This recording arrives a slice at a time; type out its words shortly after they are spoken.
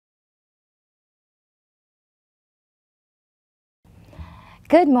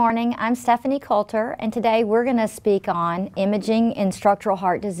Good morning, I'm Stephanie Coulter, and today we're going to speak on imaging in structural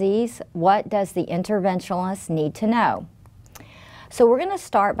heart disease. What does the interventionalist need to know? So we're going to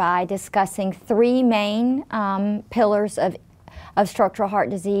start by discussing three main pillars of structural heart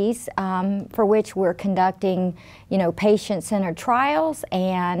disease for which we're conducting, patient-centered trials,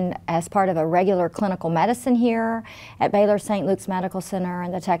 and as part of a regular clinical medicine here at Baylor St. Luke's Medical Center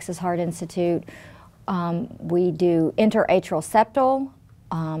and the Texas Heart Institute. We do interatrial septal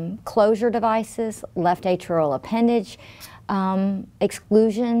closure devices, left atrial appendage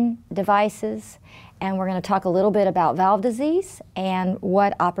exclusion devices, and we're going to talk a little bit about valve disease and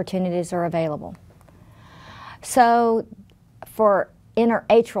what opportunities are available. So for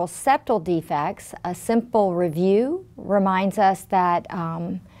interatrial septal defects, a simple review reminds us that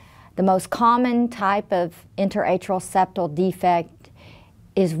the most common type of interatrial septal defect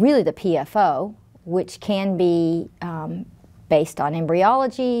is really the PFO, which can be based on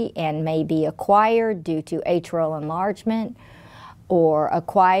embryology and may be acquired due to atrial enlargement or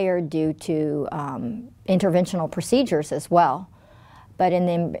acquired due to interventional procedures as well. But in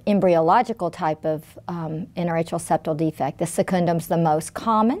the embryological type of interatrial septal defect, the secundum's the most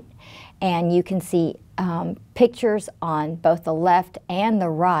common, and you can see pictures on both the left and the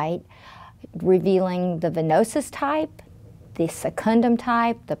right revealing the venosus type, the secundum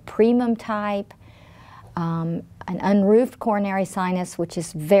type, the primum type, an unroofed coronary sinus, which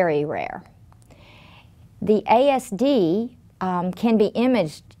is very rare. The ASD can be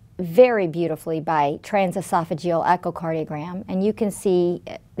imaged very beautifully by transesophageal echocardiogram, and you can see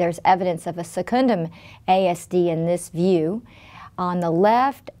there's evidence of a secundum ASD in this view. On the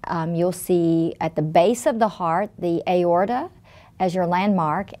left, you'll see at the base of the heart the aorta as your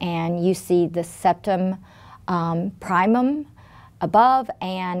landmark, and you see the septum primum above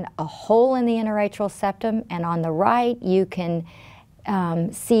and a hole in the interatrial septum, and on the right you can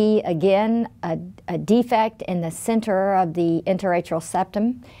see again a defect in the center of the interatrial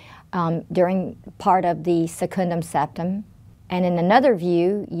septum during part of the secundum septum. And in another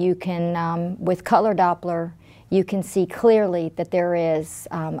view, you can, with color Doppler, you can see clearly that there is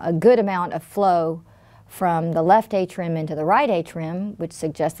a good amount of flow from the left atrium into the right atrium, which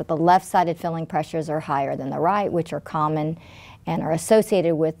suggests that the left-sided filling pressures are higher than the right, which are common and are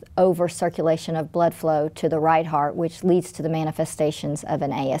associated with over-circulation of blood flow to the right heart, which leads to the manifestations of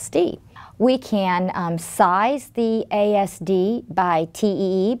an ASD. We can size the ASD by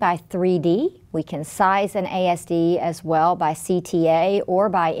TEE, by 3D. We can size an ASD as well by CTA or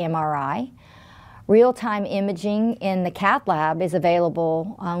by MRI. Real-time imaging in the cath lab is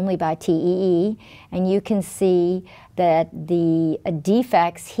available only by TEE, and you can see that the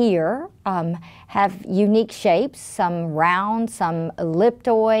defects here have unique shapes, some round, some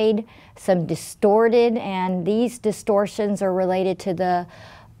elliptoid, some distorted, and these distortions are related to the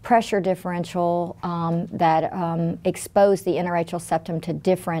pressure differential that expose the interatrial septum to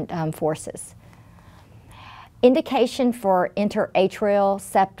different forces. Indication for interatrial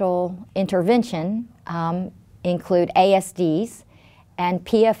septal intervention include ASDs and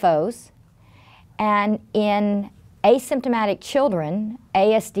PFOs, and in asymptomatic children,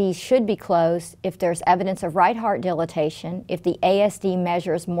 ASDs should be closed if there's evidence of right heart dilatation, if the ASD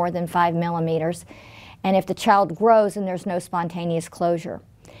measures more than 5 millimeters, and if the child grows and there's no spontaneous closure.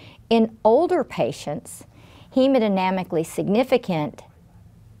 In older patients, hemodynamically significant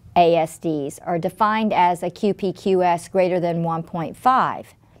ASDs are defined as a QPQS greater than 1.5.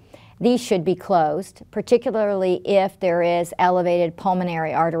 These should be closed, particularly if there is elevated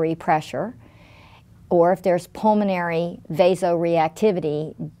pulmonary artery pressure or if there's pulmonary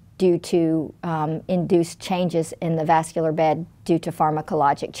vasoreactivity due to induced changes in the vascular bed due to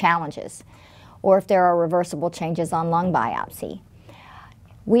pharmacologic challenges, or if there are reversible changes on lung biopsy.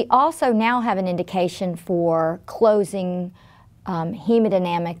 We also now have an indication for closing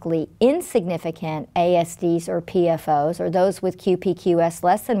hemodynamically insignificant ASDs or PFOs, or those with QPQS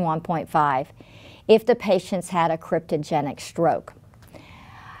less than 1.5, if the patients had a cryptogenic stroke.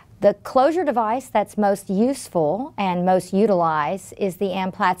 The closure device that's most useful and most utilized is the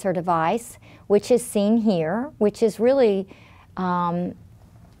Amplatzer device, which is seen here, which is really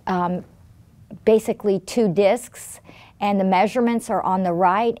basically 2 discs, and the measurements are on the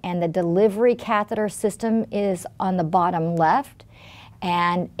right, and the delivery catheter system is on the bottom left,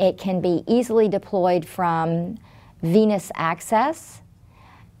 and it can be easily deployed from venous access.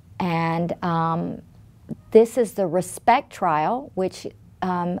 And this is the RESPECT trial, which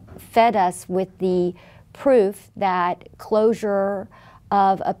fed us with the proof that closure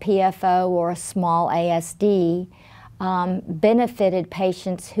of a PFO or a small ASD benefited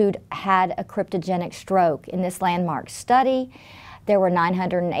patients who'd had a cryptogenic stroke. In this landmark study, There were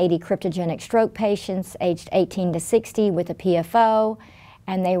 980 cryptogenic stroke patients aged 18 to 60 with a PFO,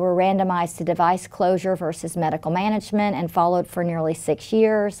 and they were randomized to device closure versus medical management and followed for nearly 6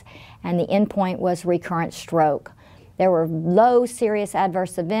 years, and the endpoint was recurrent stroke. There were low serious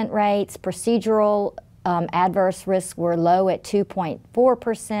adverse event rates. Procedural adverse risks were low at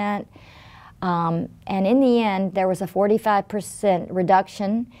 2.4%, and in the end, there was a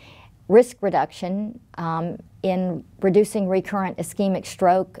 45% risk reduction in reducing recurrent ischemic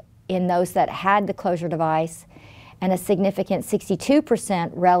stroke in those that had the closure device, and a significant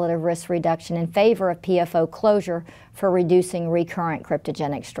 62% relative risk reduction in favor of PFO closure for reducing recurrent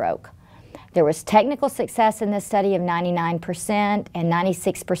cryptogenic stroke. There was technical success in this study of 99% and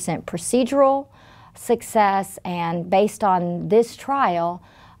 96% procedural success, and based on this trial,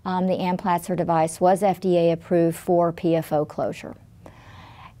 the Amplatzer device was FDA approved for PFO closure.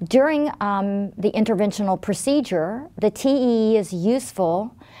 During the interventional procedure, the TEE is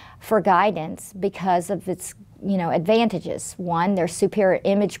useful for guidance because of its advantages. One, there's superior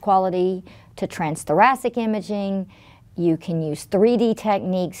image quality to transthoracic imaging. You can use 3D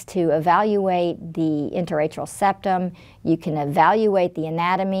techniques to evaluate the interatrial septum. You can evaluate the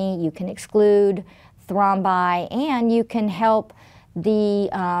anatomy. You can exclude thrombi, and you can help the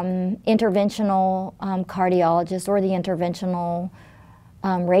interventional cardiologist or the interventional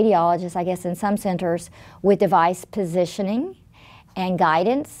radiologist, I guess in some centers, with device positioning and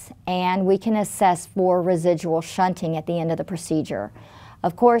guidance, and we can assess for residual shunting at the end of the procedure.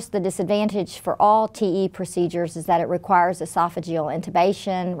 Of course, the disadvantage for all TE procedures is that it requires esophageal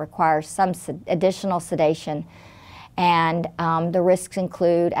intubation, requires some additional sedation, and the risks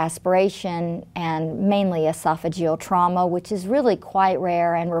include aspiration and mainly esophageal trauma, which is really quite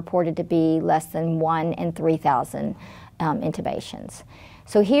rare and reported to be less than 1 in 3,000 intubations.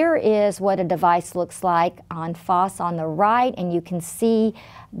 So here is what a device looks like on FOSS on the right, and you can see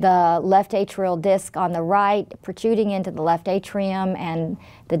the left atrial disc on the right protruding into the left atrium and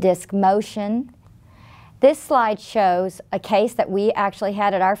the disc motion. This slide shows a case that we actually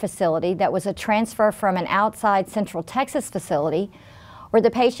had at our facility that was a transfer from an outside Central Texas facility where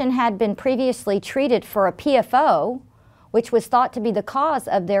the patient had been previously treated for a PFO, which was thought to be the cause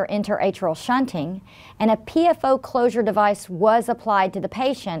of their interatrial shunting, and a PFO closure device was applied to the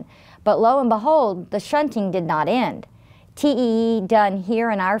patient, but lo and behold, the shunting did not end. TEE done here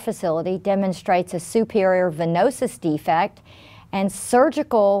in our facility demonstrates a superior venosus defect, and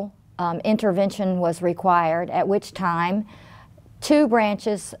surgical intervention was required, at which time 2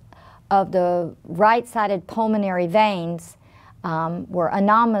 branches of the right-sided pulmonary veins were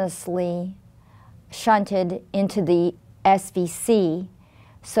anomalously shunted into the SVC,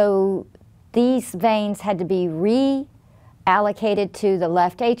 so these veins had to be reallocated to the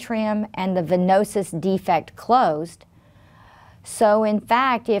left atrium and the venosus defect closed. So in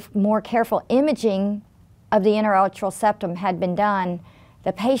fact, if more careful imaging of the interatrial septum had been done,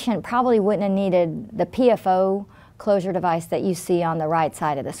 the patient probably wouldn't have needed the PFO closure device that you see on the right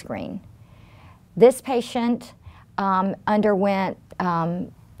side of the screen. This patient underwent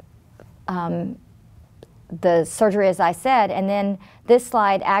the surgery, as I said, and then this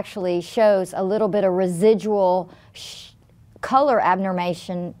slide actually shows a little bit of residual color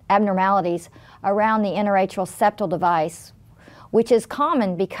abnormalities around the interatrial septal device, which is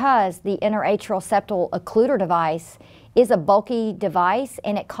common because the interatrial septal occluder device is a bulky device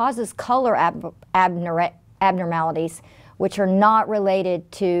and it causes color abnormalities which are not related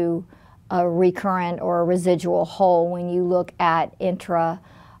to a recurrent or a residual hole when you look at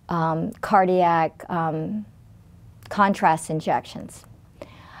cardiac contrast injections.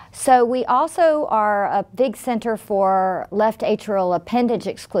 So we also are a big center for left atrial appendage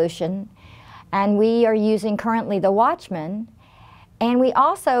exclusion, and we are using currently the Watchman, and we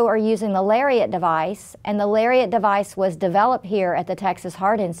also are using the Lariat device, and the Lariat device was developed here at the Texas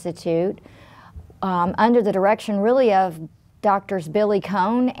Heart Institute under the direction really of Drs. Billy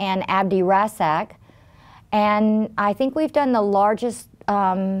Cohn and Abdi Rasak, and I think we've done the largest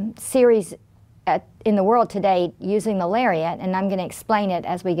series in the world to date using the Lariat, and I'm going to explain it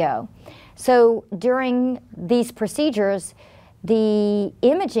as we go. So during these procedures, the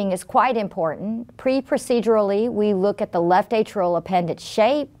imaging is quite important. Pre-procedurally, we look at the left atrial appendage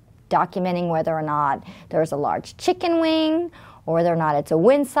shape, documenting whether or not there's a large chicken wing or whether or not it's a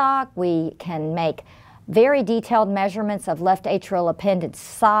windsock. We can make very detailed measurements of left atrial appendage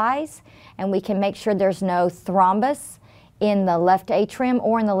size, and we can make sure there's no thrombus in the left atrium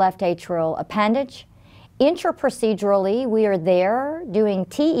or in the left atrial appendage. Intraprocedurally, we are there doing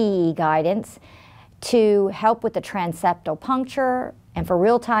TEE guidance to help with the transeptal puncture and for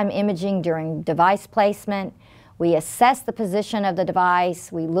real-time imaging during device placement. We assess the position of the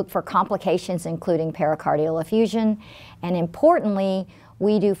device. We look for complications, including pericardial effusion. And importantly,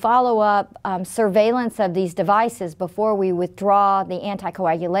 we do follow-up surveillance of these devices before we withdraw the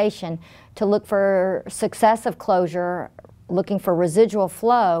anticoagulation to look for success of closure, looking for residual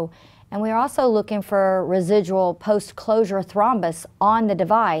flow, and we're also looking for residual post-closure thrombus on the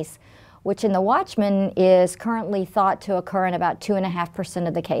device, which in the Watchman is currently thought to occur in about 2.5%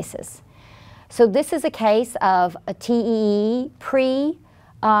 of the cases. So this is a case of a TEE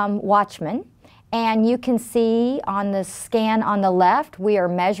pre-Watchman, and you can see on the scan on the left, we are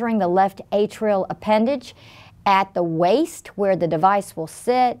measuring the left atrial appendage at the waist where the device will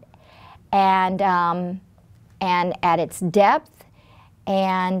sit, and at its depth,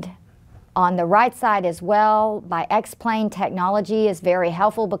 and on the right side as well. By X-plane technology is very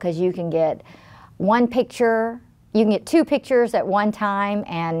helpful because you can get one picture, you can get two pictures at one time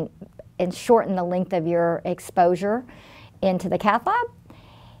and shorten the length of your exposure into the cath lab.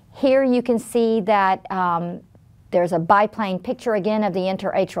 Here you can see that there's a biplane picture again of the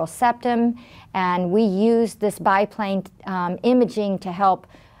interatrial septum, and we use this biplane imaging to help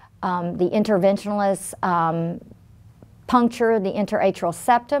the interventionalists puncture the interatrial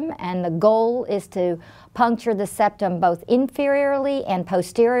septum, and the goal is to puncture the septum both inferiorly and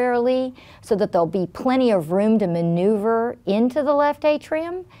posteriorly so that there'll be plenty of room to maneuver into the left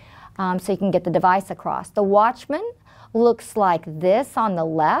atrium so you can get the device across. The Watchman looks like this on the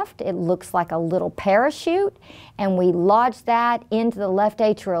left. It looks like a little parachute, and we lodge that into the left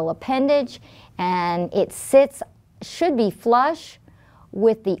atrial appendage, and it sits, should be flush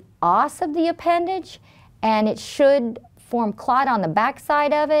with the os of the appendage, and it should form clot on the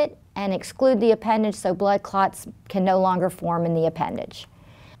backside of it and exclude the appendage so blood clots can no longer form in the appendage.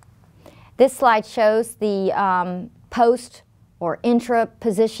 This slide shows the post or intra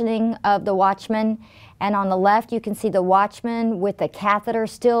positioning of the Watchman, and on the left you can see the Watchman with the catheter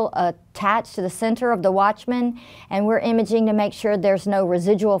still attached to the center of the Watchman, and we're imaging to make sure there's no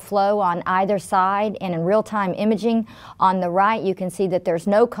residual flow on either side. And in real-time imaging on the right you can see that there's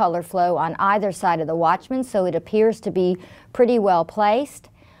no color flow on either side of the Watchman, so it appears to be pretty well placed.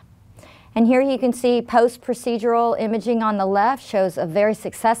 And here you can see post-procedural imaging on the left shows a very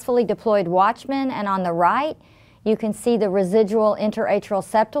successfully deployed Watchman, and on the right you can see the residual interatrial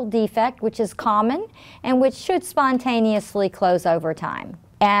septal defect, which is common and which should spontaneously close over time.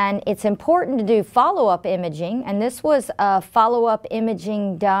 And it's important to do follow-up imaging, and this was a follow-up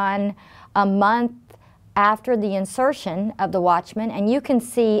imaging done a month after the insertion of the Watchman, and you can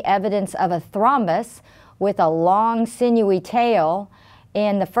see evidence of a thrombus with a long sinewy tail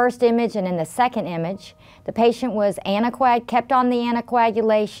in the first image and in the second image. The patient was kept on the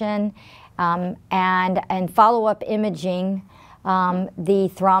anticoagulation, and follow-up imaging,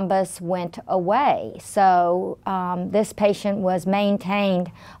 the thrombus went away. So this patient was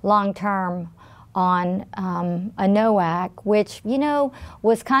maintained long-term on a NOAC, which, you know,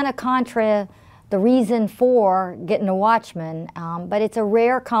 was kind of contra the reason for getting a Watchman, but it's a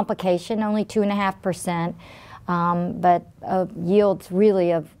rare complication, only 2.5%, but yields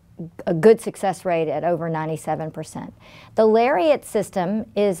really a good success rate at over 97%. The lariat system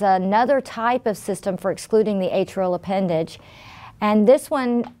is another type of system for excluding the atrial appendage, and this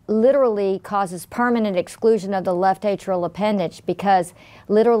one literally causes permanent exclusion of the left atrial appendage because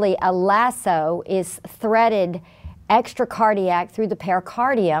literally a lasso is threaded extracardiac through the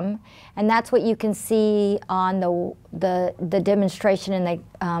pericardium, and that's what you can see on the demonstration in the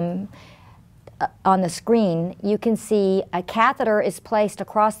on the screen. You can see a catheter is placed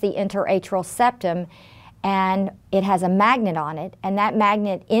across the interatrial septum, and it has a magnet on it, and that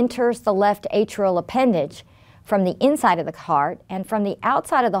magnet enters the left atrial appendage from the inside of the heart, and from the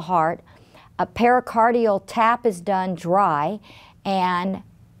outside of the heart a pericardial tap is done dry, and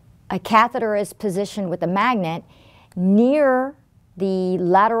a catheter is positioned with a magnet near the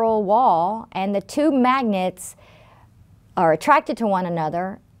lateral wall, and the two magnets are attracted to one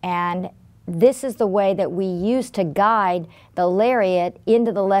another, and this is the way that we use to guide the lariat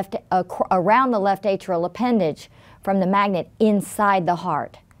into the left, around the left atrial appendage from the magnet inside the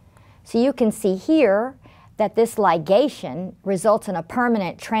heart. So you can see here that this ligation results in a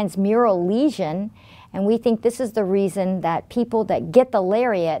permanent transmural lesion, and we think this is the reason that people that get the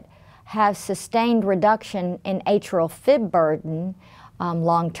lariat have sustained reduction in atrial fib burden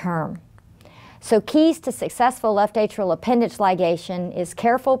long term. So keys to successful left atrial appendage ligation is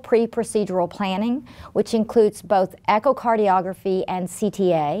careful pre-procedural planning, which includes both echocardiography and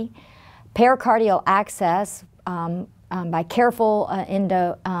CTA, pericardial access by careful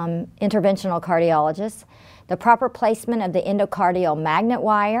interventional cardiologists, the proper placement of the endocardial magnet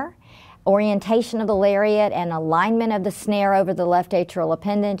wire, orientation of the lariat and alignment of the snare over the left atrial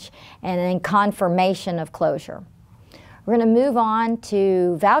appendage, and then confirmation of closure. We're going to move on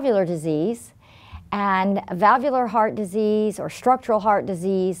to valvular disease. And valvular heart disease or structural heart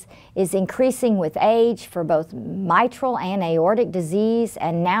disease is increasing with age for both mitral and aortic disease,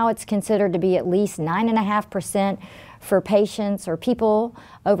 and now it's considered to be at least 9.5% for patients or people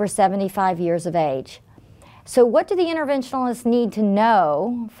over 75 years of age. So what do the interventionalists need to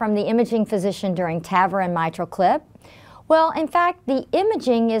know from the imaging physician during TAVR and mitral clip? Well, in fact, the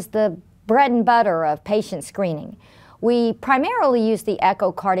imaging is the bread and butter of patient screening. We primarily use the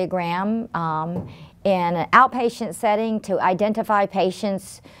echocardiogram in an outpatient setting to identify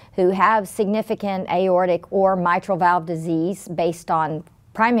patients who have significant aortic or mitral valve disease based on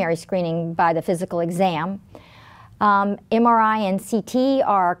primary screening by the physical exam. MRI and CT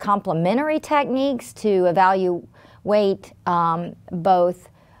are complementary techniques to evaluate both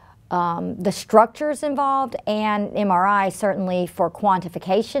the structures involved, and MRI certainly for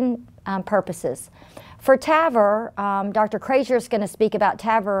quantification purposes. For TAVR, Dr. Krazier is going to speak about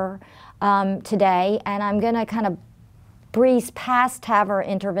TAVR today, and I'm going to kind of breeze past TAVR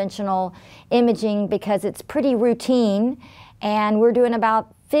interventional imaging because it's pretty routine, and we're doing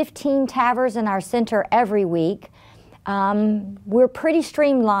about 15 TAVRs in our center every week. We're pretty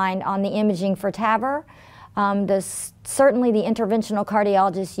streamlined on the imaging for TAVR. Certainly the interventional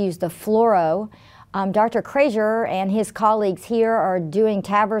cardiologists use the fluoro. Dr. Krazier and his colleagues here are doing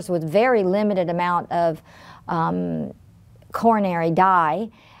TAVRs with very limited amount of coronary dye,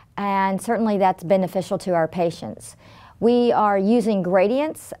 and certainly that's beneficial to our patients. We are using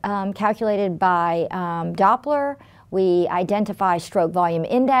gradients calculated by Doppler. We identify stroke volume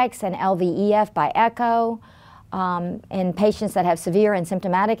index and LVEF by echo. In patients that have severe and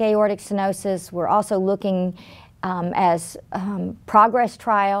symptomatic aortic stenosis, we're also looking as progress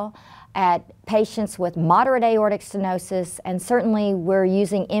trial at patients with moderate aortic stenosis, and certainly we're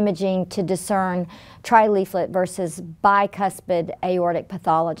using imaging to discern trileaflet versus bicuspid aortic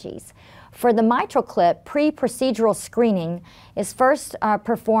pathologies. For the mitral clip, pre-procedural screening is first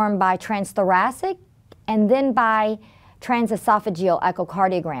performed by transthoracic and then by transesophageal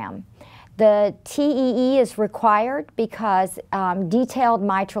echocardiogram. The TEE is required because detailed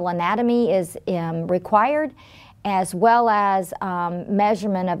mitral anatomy is required, as well as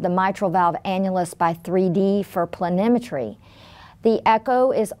measurement of the mitral valve annulus by 3D for planimetry. The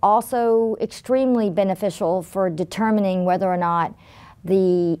echo is also extremely beneficial for determining whether or not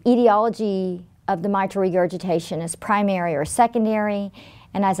the etiology of the mitral regurgitation is primary or secondary.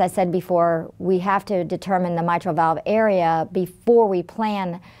 And as I said before, we have to determine the mitral valve area before we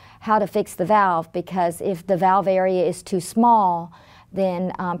plan how to fix the valve, because if the valve area is too small,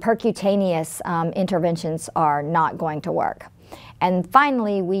 then percutaneous interventions are not going to work. And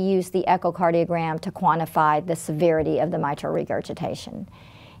finally, we use the echocardiogram to quantify the severity of the mitral regurgitation.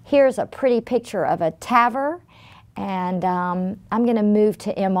 Here's a pretty picture of a TAVR, and I'm going to move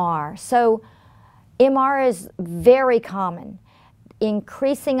to MR. So MR is very common.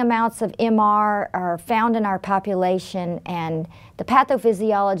 Increasing amounts of MR are found in our population, and the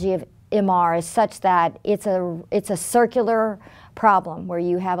pathophysiology of MR is such that it's a circular problem where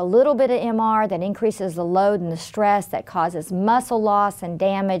you have a little bit of MR that increases the load and the stress that causes muscle loss and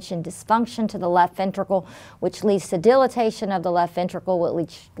damage and dysfunction to the left ventricle, which leads to dilatation of the left ventricle,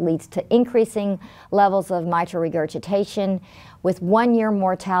 which leads to increasing levels of mitral regurgitation, with 1-year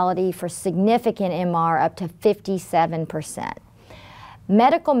mortality for significant MR up to 57%.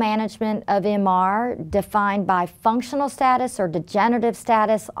 Medical management of MR defined by functional status or degenerative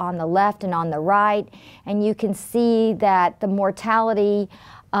status on the left and on the right, and you can see that the mortality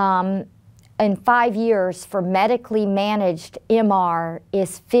in 5 years for medically managed MR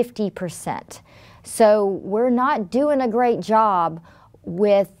is 50%. So we're not doing a great job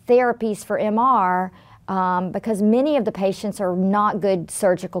with therapies for MR because many of the patients are not good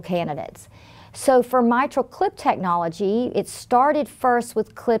surgical candidates. So for mitral clip technology, it started first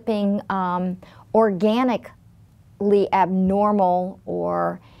with clipping organically abnormal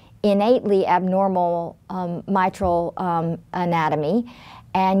or innately abnormal mitral anatomy.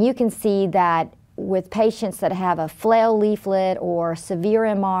 And you can see that with patients that have a flail leaflet or severe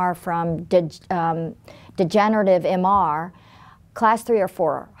MR from degenerative MR, Class 3 or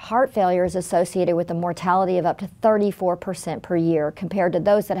 4 heart failure is associated with a mortality of up to 34% per year, compared to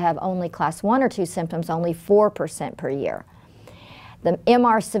those that have only Class 1 or 2 symptoms, only 4% per year. The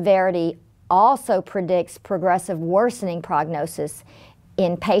MR severity also predicts progressive worsening prognosis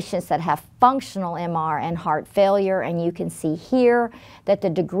in patients that have functional MR and heart failure, and you can see here that the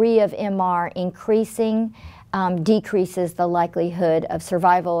degree of MR increasing decreases the likelihood of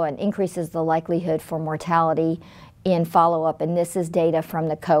survival and increases the likelihood for mortality in follow-up, and this is data from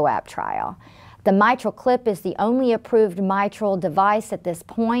the COAP trial. The mitral clip is the only approved mitral device at this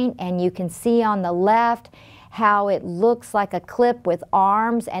point, and you can see on the left how it looks like a clip with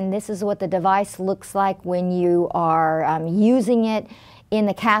arms, and this is what the device looks like when you are using it in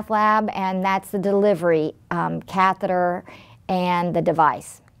the cath lab, and that's the delivery catheter and the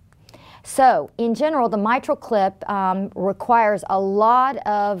device. So, in general, the mitral clip requires a lot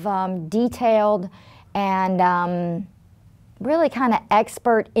of detailed and really kind of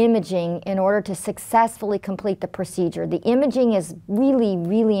expert imaging in order to successfully complete the procedure. The imaging is really,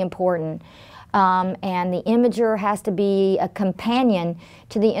 really important. And the imager has to be a companion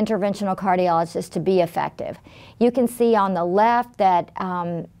to the interventional cardiologist to be effective. You can see on the left that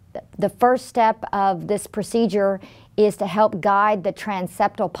the first step of this procedure is to help guide the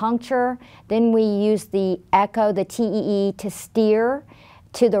transeptal puncture. Then we use the echo, the TEE, to steer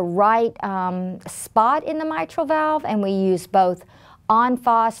to the right spot in the mitral valve, and we use both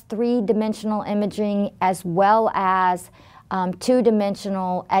on-FOS three-dimensional imaging as well as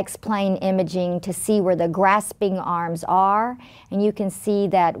two-dimensional X-plane imaging to see where the grasping arms are. And you can see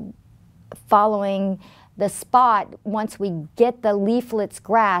that following the spot, once we get the leaflets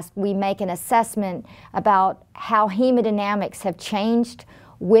grasped, we make an assessment about how hemodynamics have changed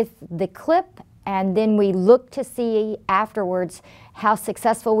with the clip, and then we look to see afterwards how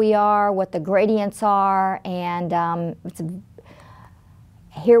successful we are, what the gradients are, and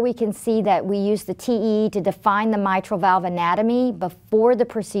here we can see that we use the TE to define the mitral valve anatomy before the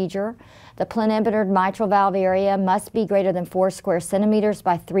procedure. The planimetered mitral valve area must be greater than 4 square centimeters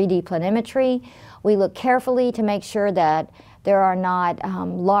by 3D planimetry. We look carefully to make sure that there are not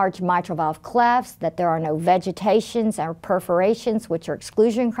large mitral valve clefts, that there are no vegetations or perforations, which are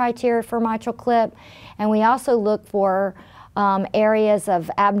exclusion criteria for mitral clip. And we also look for areas of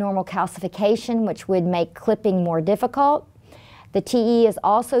abnormal calcification, which would make clipping more difficult. The TE is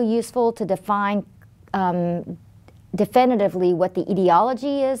also useful to define definitively what the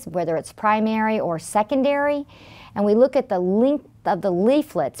etiology is, whether it's primary or secondary. And we look at the length of the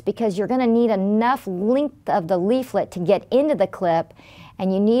leaflets, because you're going to need enough length of the leaflet to get into the clip,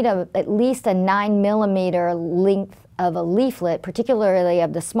 and you need at least a 9 millimeter length of a leaflet, particularly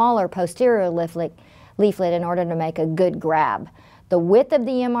of the smaller posterior leaflet in order to make a good grab. The width of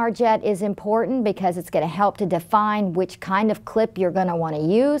the MR jet is important because it's going to help to define which kind of clip you're going to want to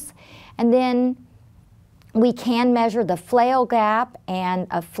use. And then we can measure the flail gap and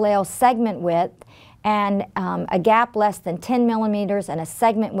a flail segment width, and a gap less than 10 millimeters and a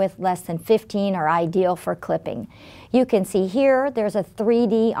segment width less than 15 are ideal for clipping. You can see here there's a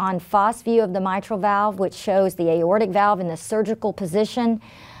 3D on-FOS view of the mitral valve, which shows the aortic valve in the surgical position,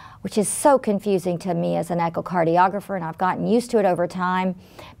 which is so confusing to me as an echocardiographer, and I've gotten used to it over time.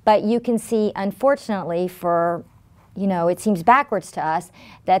 But you can see, unfortunately, it seems backwards to us,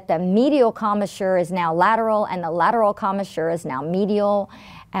 that the medial commissure is now lateral and the lateral commissure is now medial.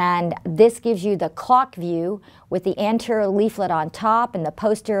 And this gives you the clock view with the anterior leaflet on top and the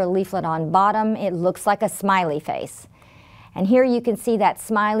posterior leaflet on bottom. It looks like a smiley face. And here you can see that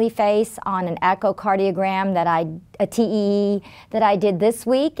smiley face on an echocardiogram a TEE that I did this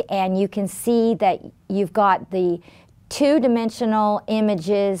week, and you can see that you've got the two-dimensional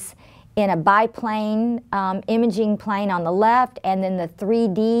images in a biplane imaging plane on the left, and then the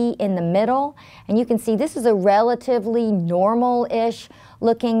 3D in the middle. And you can see this is a relatively normal-ish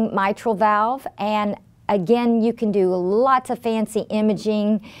looking mitral valve, and again, you can do lots of fancy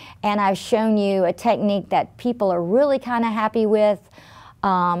imaging, and I've shown you a technique that people are really kind of happy with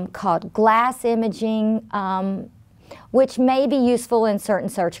called glass imaging, which may be useful in certain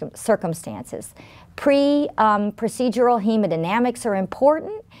circumstances. Procedural hemodynamics are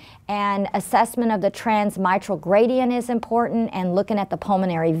important, and assessment of the transmitral gradient is important, and looking at the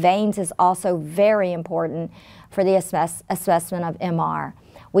pulmonary veins is also very important for the assessment of MR.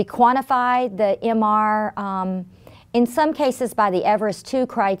 We quantify the MR in some cases by the Everest 2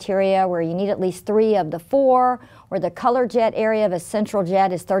 criteria, where you need at least 3 of the 4, where the color jet area of a central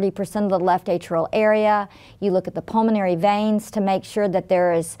jet is 30% of the left atrial area. You look at the pulmonary veins to make sure that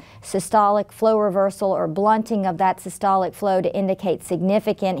there is systolic flow reversal or blunting of that systolic flow to indicate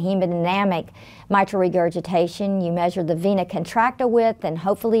significant hemodynamic mitral regurgitation. You measure the vena contracta width, and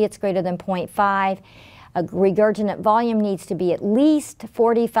hopefully it's greater than 0.5. A regurgitant volume needs to be at least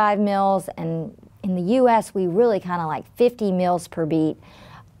 45 mils, and in the U.S. we really kind of like 50 mils per beat,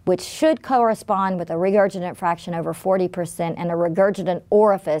 which should correspond with a regurgitant fraction over 40% and a regurgitant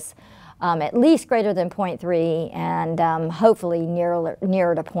orifice at least greater than 0.3 and hopefully nearer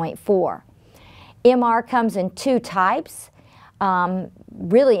to 0.4. MR comes in two types.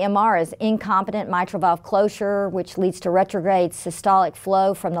 Really, MR is incompetent mitral valve closure, which leads to retrograde systolic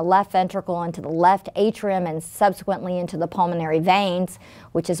flow from the left ventricle into the left atrium and subsequently into the pulmonary veins,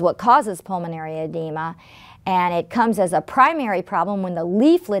 which is what causes pulmonary edema. And it comes as a primary problem when the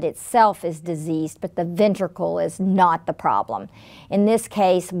leaflet itself is diseased, but the ventricle is not the problem. In this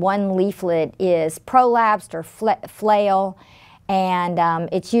case, one leaflet is prolapsed or flail, and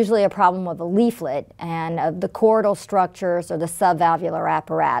it's usually a problem of the leaflet and of the chordal structures or the subvalvular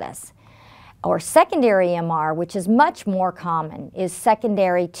apparatus. Or secondary MR, which is much more common, is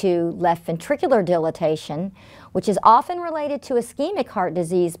secondary to left ventricular dilatation, which is often related to ischemic heart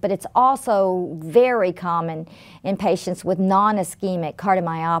disease, but it's also very common in patients with non-ischemic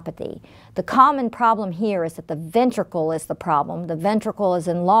cardiomyopathy. The common problem here is that the ventricle is the problem. The ventricle is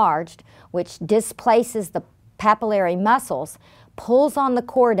enlarged, which displaces the papillary muscles, pulls on the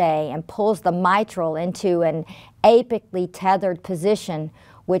chordae, and pulls the mitral into an apically tethered position,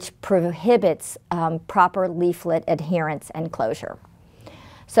 which prohibits proper leaflet adherence and closure.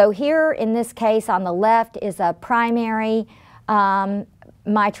 So here in this case on the left is a primary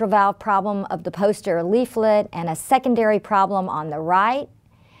mitral valve problem of the posterior leaflet and a secondary problem on the right.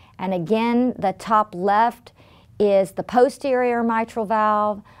 And again, the top left is the posterior mitral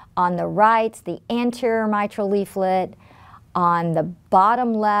valve. On the right, the anterior mitral leaflet. On the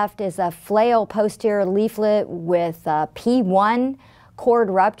bottom left is a flail posterior leaflet with P1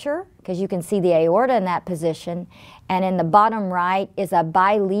 cord rupture, because you can see the aorta in that position. And in the bottom right is a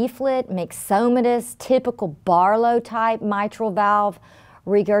bileaflet, myxomatous, typical Barlow-type mitral valve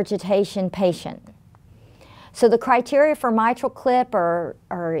regurgitation patient. So the criteria for mitral clip are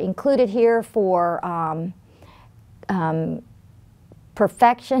included here for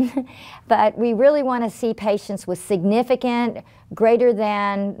perfection, but we really want to see patients with significant, greater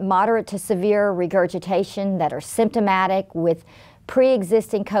than moderate to severe regurgitation that are symptomatic with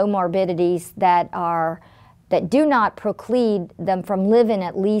pre-existing comorbidities that do not preclude them from living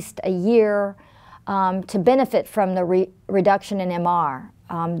at least a year to benefit from the reduction in MR.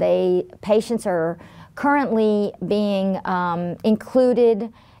 Patients are currently being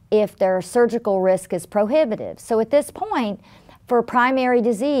included if their surgical risk is prohibitive. So at this point, for primary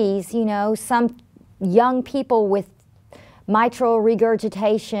disease, you know, some young people with mitral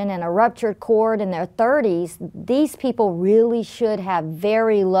regurgitation and a ruptured cord in their 30s, these people really should have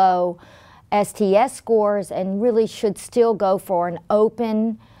very low STS scores and really should still go for an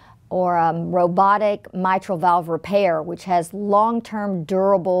open or robotic mitral valve repair, which has long-term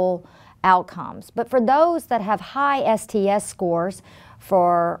durable outcomes. But for those that have high STS scores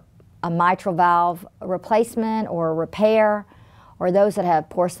for a mitral valve replacement or repair, or those that have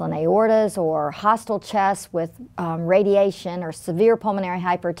porcelain aortas or hostile chests with radiation or severe pulmonary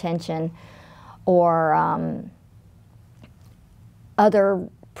hypertension or other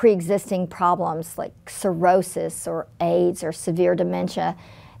pre-existing problems like cirrhosis or AIDS or severe dementia,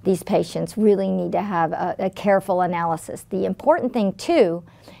 these patients really need to have a careful analysis. The important thing too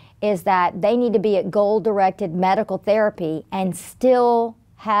is that they need to be at goal-directed medical therapy and still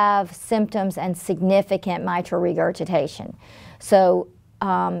have symptoms and significant mitral regurgitation. So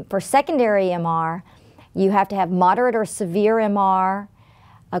for secondary MR, you have to have moderate or severe MR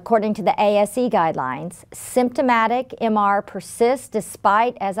according to the ASE guidelines. Symptomatic MR persists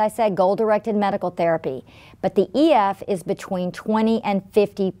despite, as I said, goal-directed medical therapy. But the EF is between 20 and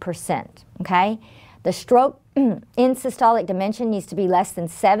 50%, okay? The stroke in systolic dimension needs to be less than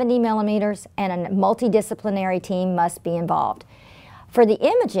 70 millimeters and a multidisciplinary team must be involved. For the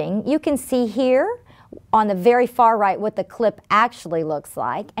imaging, you can see here on the very far right what the clip actually looks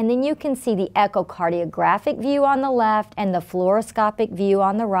like, and then you can see the echocardiographic view on the left and the fluoroscopic view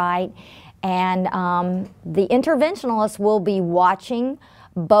on the right, and the interventionalists will be watching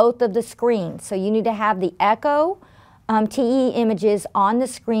both of the screens. So you need to have the echo TE images on the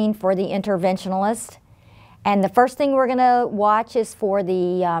screen for the interventionalist. And the first thing we're going to watch is for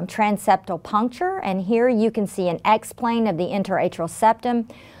the transeptal puncture, and here you can see an X-plane of the interatrial septum,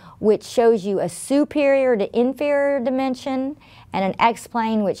 which shows you a superior to inferior dimension, and an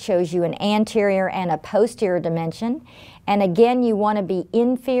X-plane which shows you an anterior and a posterior dimension. And again, you want to be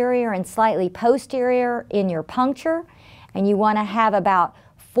inferior and slightly posterior in your puncture, and you want to have about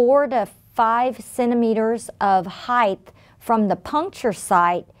 4 to 5 centimeters of height from the puncture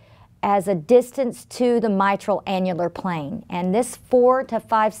site as a distance to the mitral annular plane. And this 4 to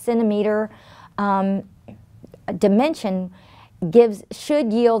 5 centimeter dimension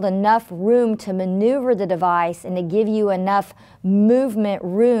should yield enough room to maneuver the device and to give you enough movement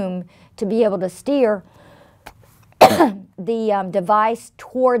room to be able to steer the device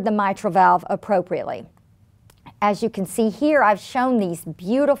toward the mitral valve appropriately. As you can see here, I've shown these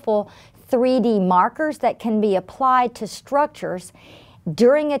beautiful 3D markers that can be applied to structures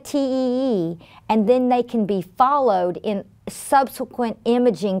during a TEE, and then they can be followed in subsequent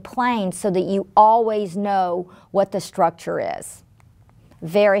imaging planes so that you always know what the structure is.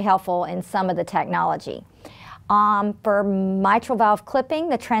 Very helpful in some of the technology. For mitral valve clipping,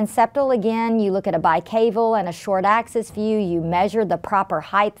 the transeptal, again, you look at a bicaval and a short axis view, you measure the proper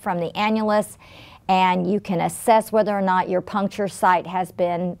height from the annulus, and you can assess whether or not your puncture site has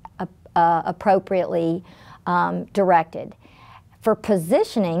been appropriately directed. For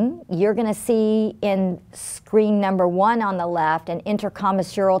positioning, you're going to see in screen number 1 on the left an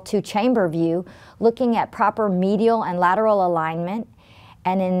intercommissural 2-chamber view looking at proper medial and lateral alignment.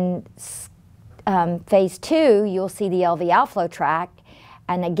 And in phase 2, you'll see the LV outflow tract.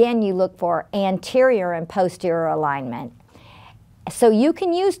 And again, you look for anterior and posterior alignment. So you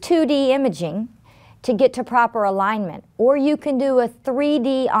can use 2D imaging to get to proper alignment, or you can do a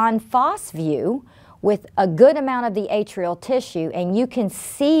 3D en face view with a good amount of the atrial tissue, and you can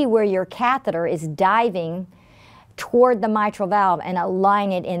see where your catheter is diving toward the mitral valve and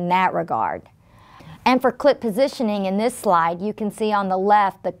align it in that regard. And for clip positioning in this slide, you can see on the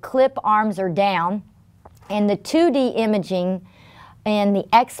left the clip arms are down, and the 2D imaging in the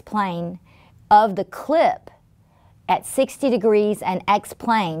X-plane of the clip at 60 degrees and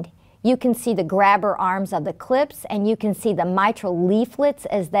X-planed, you can see the grabber arms of the clips, and you can see the mitral leaflets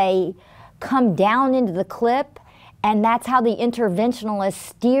as they come down into the clip, and that's how the interventionalist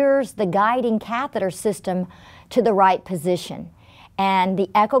steers the guiding catheter system to the right position. And the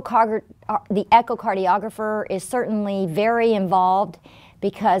echocardiographer is certainly very involved,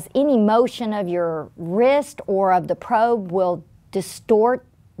 because any motion of your wrist or of the probe will distort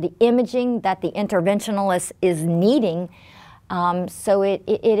the imaging that the interventionalist is needing. So it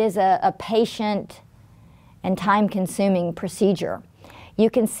is a patient and time-consuming procedure. You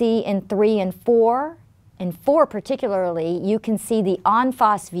can see in 3 and 4, in 4 particularly, you can see the en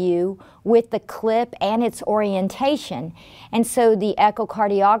face view with the clip and its orientation. And so the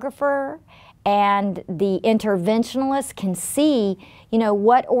echocardiographer and the interventionalist can see, you know,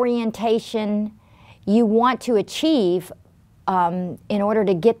 what orientation you want to achieve in order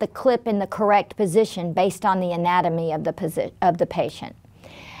to get the clip in the correct position based on the anatomy of the patient.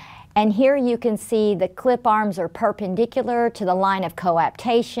 And here you can see the clip arms are perpendicular to the line of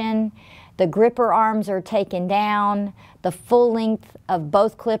coaptation, the gripper arms are taken down, the full length of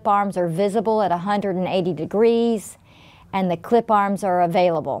both clip arms are visible at 180 degrees, and the clip arms are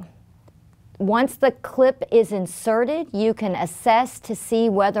available. Once the clip is inserted, you can assess to see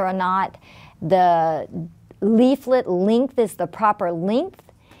whether or not the leaflet length is the proper length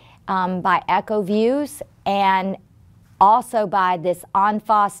by echo views, and also by this en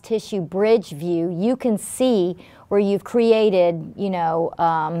face tissue bridge view. You can see where you've created, you know,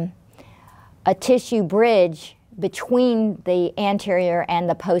 a tissue bridge between the anterior and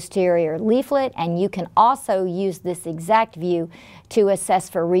the posterior leaflet, and you can also use this exact view to assess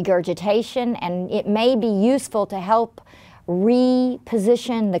for regurgitation, and it may be useful to help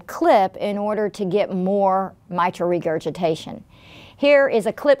reposition the clip in order to get more mitral regurgitation. Here is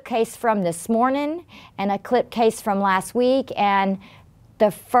a clip case from this morning and a clip case from last week, and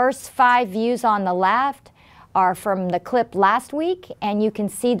the first 5 views on the left are from the clip last week, and you can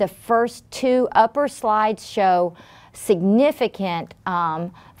see the first 2 upper slides show significant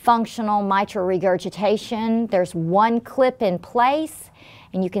functional mitral regurgitation. There's 1 clip in place,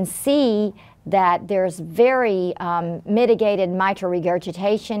 and you can see that there's very mitigated mitral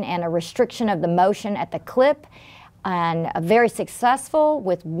regurgitation and a restriction of the motion at the clip, and very successful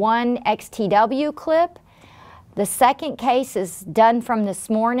with 1 XTW clip. The second case is done from this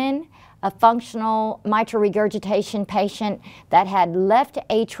morning, a functional mitral regurgitation patient that had left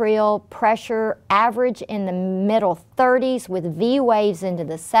atrial pressure average in the middle 30s with V waves into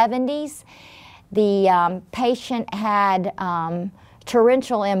the 70s. The patient had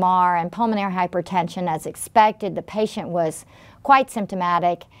torrential MR and pulmonary hypertension as expected. The patient was quite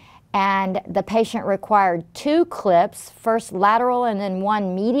symptomatic, and the patient required 2 clips, first lateral and then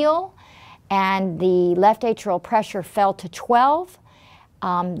 1 medial, and the left atrial pressure fell to 12.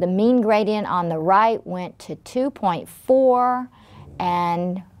 The mean gradient on the right went to 2.4,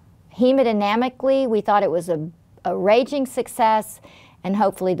 and hemodynamically we thought it was a raging success, and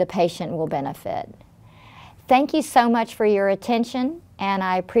hopefully the patient will benefit. Thank you so much for your attention, and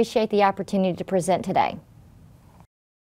I appreciate the opportunity to present today.